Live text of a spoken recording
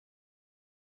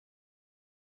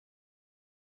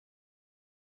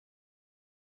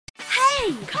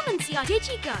Hey, come and see our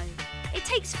DigiGo. It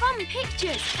takes fun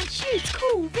pictures and shoots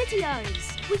cool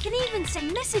videos. We can even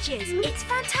send messages. It's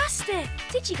fantastic.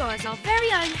 DigiGo is our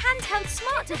very own handheld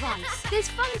smart device. There's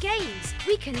fun games.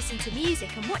 We can listen to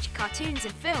music and watch cartoons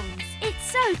and films.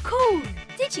 It's so cool.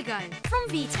 DigiGo from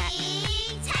VTech.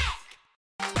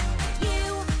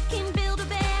 You can build a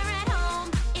bear at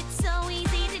home. It's so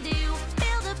easy to do.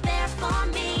 Build a bear for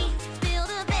me. Build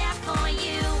a bear for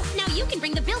you. Now you can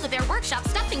bring the Build-A-Bear Workshop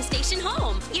stuffing station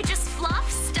home. You just fluff,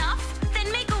 stuff,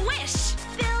 then make a wish.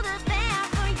 Build a bear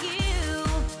for you.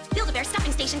 Build-A-Bear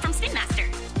stuffing station from Spin Master.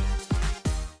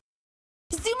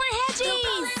 Zoomer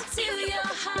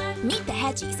Hedgies! Meet the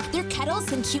Hedgies. They're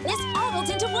cuddles and cuteness all rolled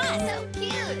into one. So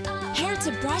cute. Hair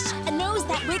to brush, a nose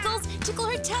that wiggles. Tickle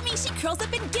her tummy, she curls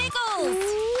up and giggles.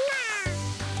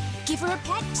 Give her a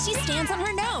pet, she stands on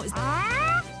her nose.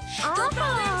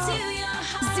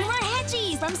 Zoomer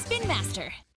Hedgies from Spin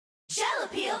Master. Gel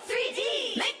Appeal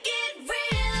 3D. Make it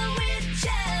real with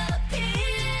Gel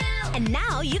Appeal. And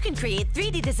now you can create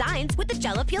 3D designs with the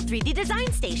Gel Appeal 3D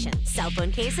Design Station. Cell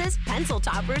phone cases, pencil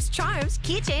toppers, charms,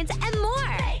 keychains, and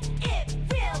more. Make it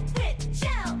real with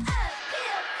Gel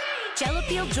Appeal 3D. Gel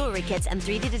Appeal jewelry kits and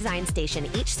 3D Design Station,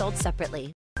 each sold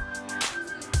separately.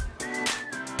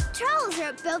 Trolls are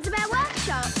at Build-A-Bear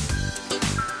Workshop.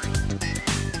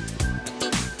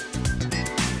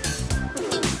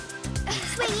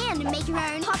 Swing in and make your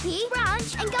own Poppy,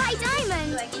 Branch, and Guy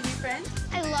Diamond. Like your new friend?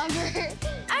 I love her.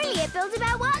 Only at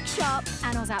Build-A-Bear Workshop.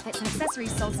 Animals, outfits, and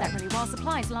accessories sold separately while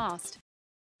supplies last.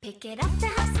 Pick it up to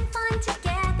have some fun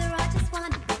together. I just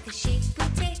want to pick a chic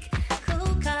boutique.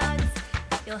 Cool cards.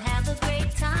 You'll have a great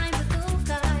time with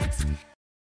cool cards.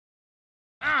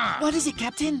 What is it,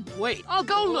 Captain? Wait, I'll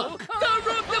go look. Don't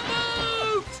rock the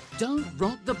boat! Don't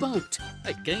rock the boat.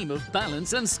 A game of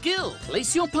balance and skill.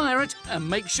 Place your pirate and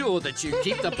make sure that you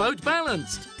keep the boat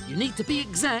balanced. You need to be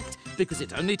exact because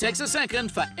it only takes a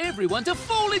second for everyone to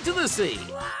fall into the sea.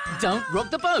 Don't Rock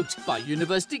the Boat by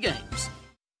University Games.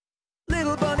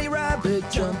 Little bunny rabbit,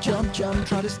 jump, jump, jump.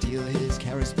 Try to steal his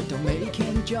carrots, but don't make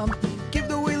him jump. Give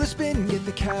the wheel a spin, get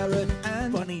the carrot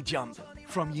and... Bunny Jump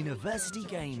from University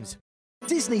Games.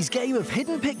 Disney's game of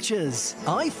hidden pictures.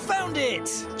 I found it!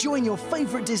 Join your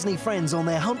favourite Disney friends on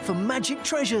their hunt for magic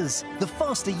treasures. The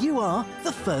faster you are,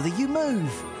 the further you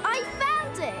move. I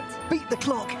found it. Beat the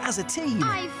clock as a team.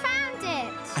 I found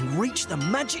it. And reach the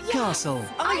magic castle.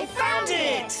 I found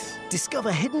it.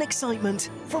 Discover hidden excitement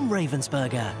from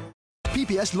Ravensburger.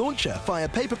 PPS Launcher. Fire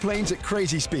paper planes at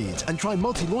crazy speeds and try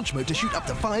multi-launch mode to shoot up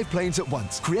to 5 planes at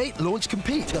once. Create, launch,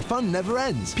 compete. The fun never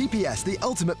ends. PPS, the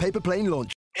ultimate paper plane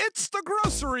launch. It's the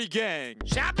Grocery Gang!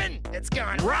 Shopping? It's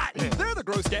gone rotten! They're the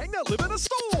gross gang that live in a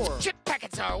store! Chip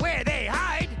packets are where they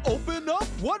hide! Open up,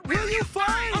 what will you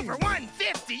find? Over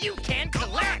 150 you can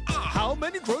collect! How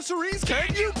many groceries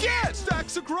can you get?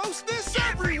 Stacks of grossness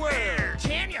everywhere!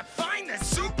 Can you find the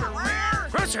super rare?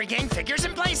 Grocery Gang figures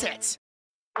and playsets!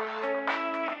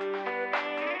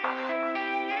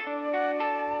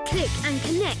 Click and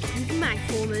connect with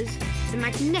Magformers, the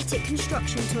magnetic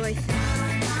construction toy.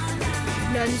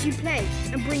 Learn as you play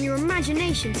and bring your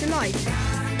imagination to life.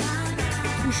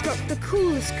 Construct the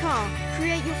coolest car,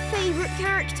 create your favourite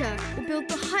character, or build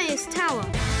the highest tower.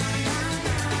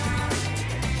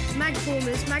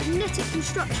 Magformers magnetic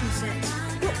construction sets.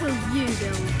 What will you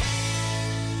build?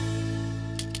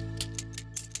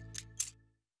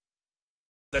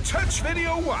 The Touch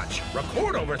Video Watch.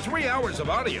 Record over 3 hours of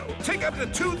audio. Take up to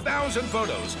 2,000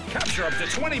 photos. Capture up to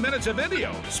 20 minutes of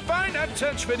video. Spy Not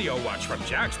Touch Video Watch from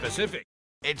Jakks Pacific.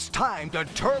 It's time to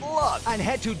turtle up and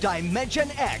head to Dimension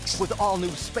X. With all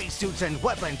new spacesuits and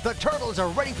weapons, the Turtles are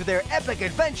ready for their epic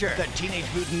adventure. The Teenage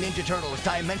Mutant Ninja Turtles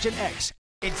Dimension X.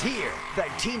 It's here, the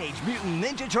Teenage Mutant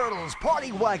Ninja Turtles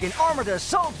Party Wagon Armored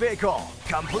Assault Vehicle.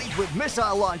 Complete with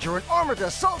missile launcher and armored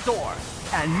assault door.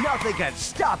 And nothing can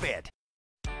stop it.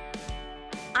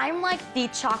 I'm like the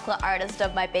chocolate artist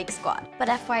of my bake squad. But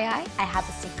FYI, I have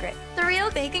a secret. The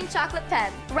Real Baking Chocolate Pen.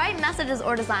 Write messages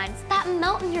or designs that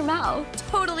melt in your mouth.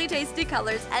 Totally tasty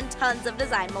colors and tons of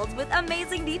design molds with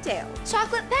amazing detail.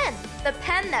 Chocolate Pen, the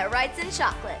pen that writes in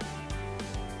chocolate.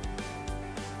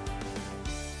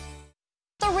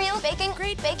 The Real Baking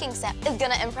Great Baking Set is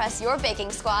gonna impress your baking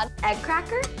squad. Egg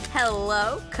cracker?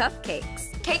 Hello,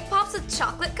 cupcakes. Cake pops with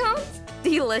chocolate cones?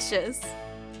 Delicious.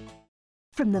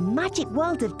 From the magic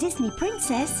world of Disney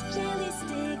Princess, Jelly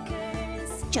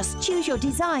stickers. just choose your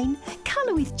design,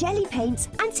 colour with jelly paints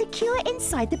and secure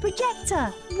inside the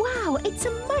projector. Wow, it's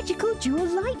a magical dual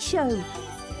light show.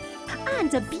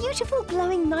 And a beautiful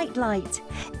glowing night light.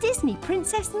 Disney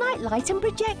Princess Nightlight and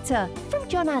Projector from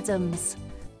John Adams.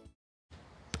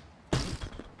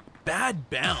 Bad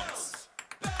bounce.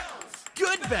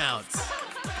 good bounce.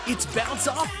 It's Bounce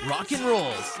Off Rock and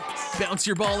Rolls. Bounce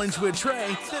your ball into a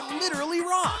tray that literally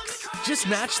rocks. Just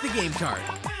match the game card.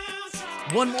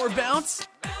 One more bounce,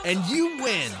 and you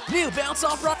win. New Bounce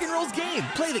Off Rock and Rolls game.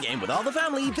 Play the game with all the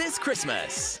family this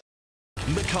Christmas.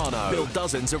 Meccano. Build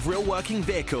dozens of real working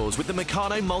vehicles with the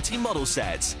Meccano multi-model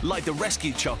sets, like the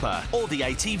Rescue Chopper, or the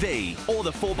ATV, or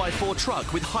the 4x4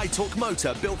 truck with high-torque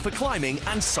motor built for climbing,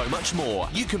 and so much more.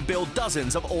 You can build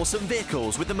dozens of awesome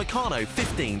vehicles with the Meccano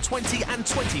 15, 20, and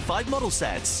 25 model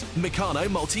sets. Meccano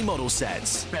multi-model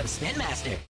sets. From Spin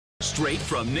Master. Straight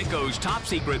from Nico's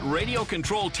top-secret radio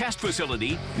control test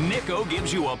facility, Nico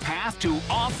gives you a path to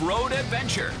off-road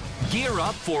adventure. Gear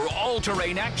up for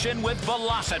all-terrain action with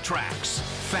Velocitrax.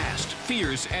 Fast,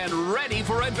 fierce, and ready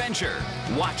for adventure.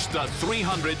 Watch the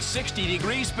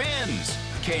 360-degree spins.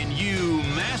 Can you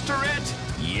master it?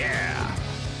 Yeah.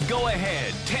 Go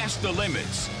ahead, test the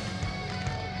limits.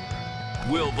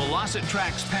 Will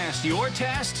Velocitrax pass your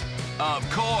test? Of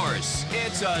course,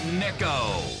 it's a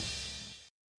Nico.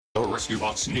 The Rescue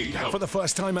Bots need help. For the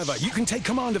first time ever, you can take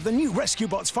command of the new Rescue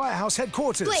Bots Firehouse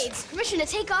headquarters. Blades, permission to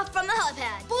take off from the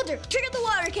helipad. Boulder, trigger the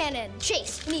water cannon.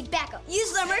 Chase, we need backup.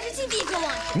 Use the emergency vehicle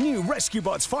launch. New Rescue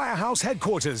Bots Firehouse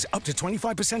headquarters. Up to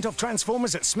 25% off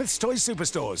Transformers at Smith's Toy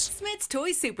Superstores. Smith's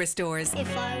Toy Superstores.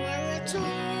 If I were a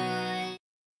toy.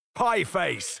 Pie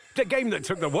Face, the game that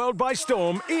took the world by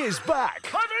storm, is back.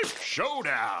 Harvest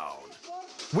Showdown.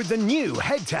 With the new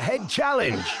head-to-head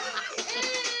challenge.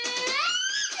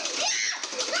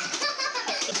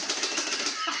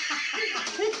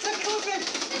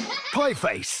 Pie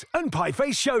Face and Pie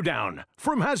Face Showdown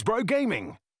from Hasbro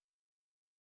Gaming.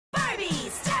 Barbie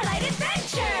Starlight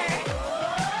Adventure!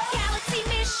 Galaxy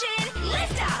mission,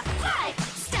 lift off, fly!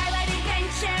 Starlight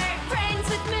Adventure, friends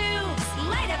with moves,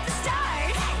 light up the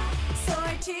stars!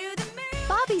 Soar to the moon!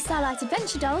 Barbie Starlight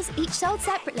Adventure dolls, each sold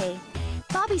separately.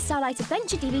 Barbie Starlight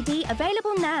Adventure DVD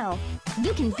available now.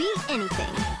 You can beat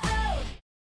anything.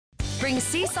 Bring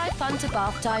seaside fun to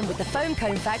bath time with the foam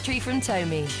cone factory from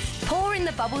Tomy. Pour in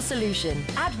the bubble solution,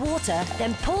 add water,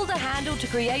 then pull the handle to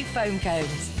create foam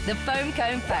cones. The Foam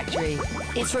Cone Factory.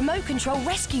 It's remote control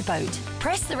rescue boat.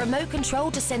 Press the remote control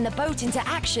to send the boat into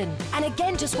action, and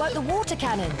again to squirt the water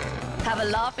cannon. Have a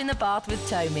laugh in the bath with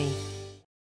Tomy.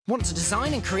 Want to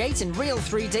design and create in real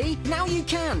 3D? Now you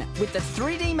can with the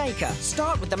 3D Maker.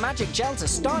 Start with the magic gel to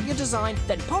start your design,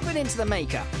 then pop it into the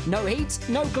maker. No heat,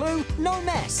 no glue, no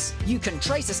mess. You can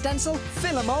trace a stencil,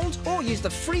 fill a mold, or use the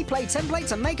free play template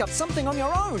to make up something on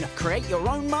your own. Create your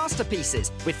own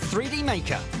masterpieces with 3D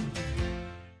Maker.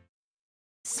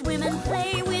 Swim and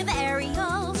play with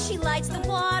Ariel. She lights the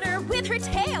water with her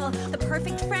tail. The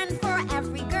perfect friend for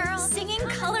every girl. Singing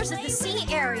Colors of the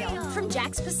Sea Ariel from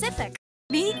Jack's Pacific.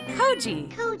 Meet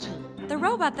Koji, the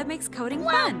robot that makes coding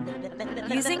fun,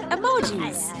 using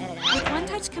emojis. With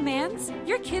one-touch commands,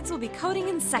 your kids will be coding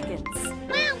in seconds.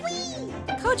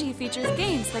 Koji features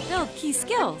games that build key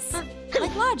skills,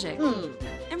 like logic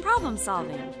and problem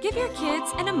solving. Give your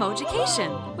kids an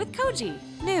emojication with Koji,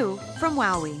 new from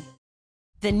Wowie.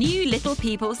 The new Little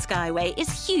People Skyway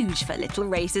is huge for little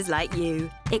racers like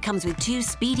you. It comes with 2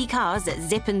 speedy cars that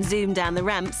zip and zoom down the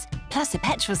ramps, plus a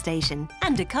petrol station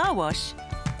and a car wash.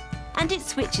 And it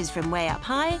switches from way up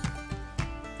high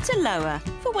to lower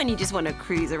for when you just want to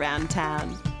cruise around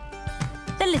town.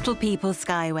 The Little People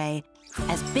Skyway,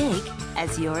 as big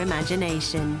as your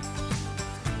imagination.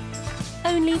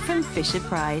 Only from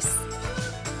Fisher-Price.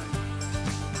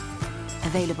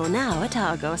 Available now at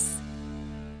Argos.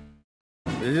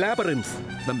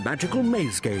 Labyrinth, the magical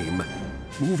maze game.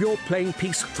 Move your playing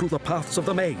piece through the paths of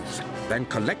the maze, then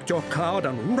collect your card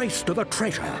and race to the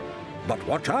treasure. But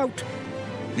watch out!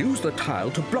 Use the tile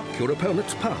to block your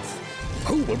opponent's path.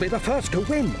 Who will be the first to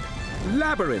win?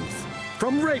 Labyrinth,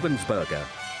 from Ravensburger.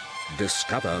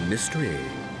 Discover mystery.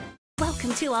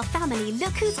 Welcome to our family.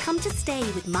 Look who's come to stay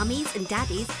with mummies and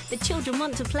daddies. The children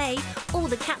want to play. All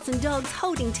the cats and dogs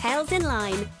holding tails in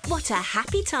line. What a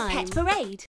happy time. Pet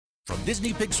Parade. From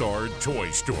Disney Pixar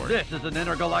Toy Story. This is an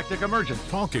intergalactic emergency.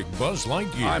 Talking Buzz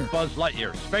Lightyear. I'm Buzz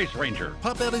Lightyear, Space Ranger.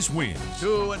 Pop out his wings.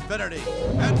 To infinity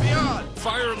and beyond.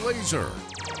 Fire laser.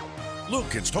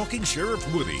 Look, it's talking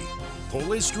Sheriff Woody.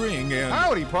 Pull his string and...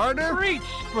 Howdy, partner. Reach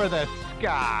for the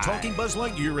sky. Talking Buzz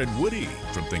Lightyear and Woody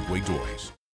from Thinkway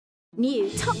Toys. New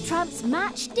Top Trumps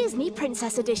Match Disney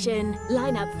Princess Edition.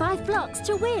 Line up 5 blocks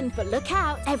to win, but look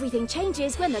out, everything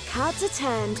changes when the cards are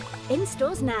turned. In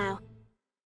stores now.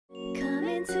 Come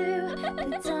into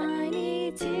the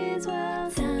Tiny Tears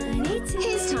world. Tiny Tears.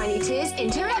 Here's Tiny Tears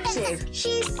Interactive.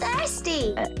 She's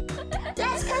thirsty.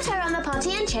 Let's put her on the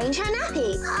potty and change her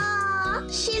nappy. Aww,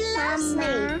 she loves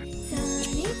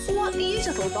me. What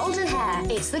beautiful golden hair.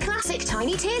 It's the classic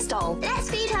Tiny Tears doll.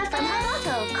 Let's feed her from her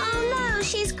bottle. Oh no,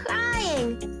 she's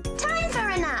crying. Time for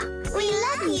a nap. We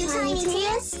love you, Tiny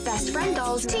Tears. Best friend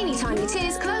dolls, teeny tiny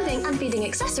tears, clothing and feeding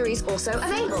accessories also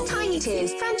available. Tiny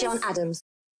Tears, Friend John Adams.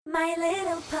 My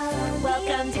little pony.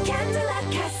 Welcome to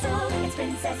Candlelit Castle. It's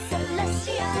Princess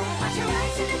Celestia. Watch her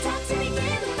rise to the top to begin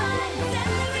the fun.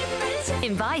 Celebrate friendship.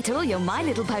 Invite all your My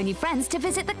Little Pony friends to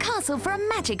visit the castle for a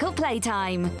magical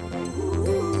playtime.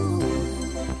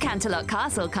 Canterlot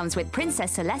Castle comes with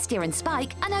Princess Celestia and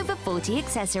Spike and over 40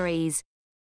 accessories.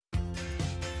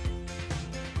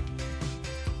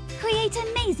 Create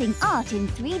amazing art in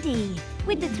 3D.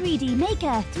 With the 3D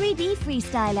Maker 3D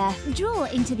Freestyler, draw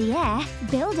into the air,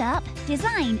 build up,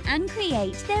 design and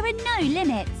create. There are no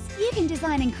limits. You can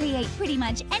design and create pretty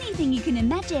much anything you can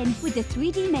imagine with the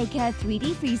 3D Maker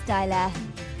 3D Freestyler.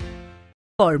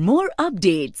 For more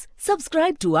updates,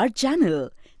 subscribe to our channel,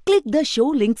 click the show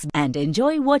links and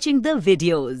enjoy watching the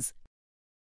videos.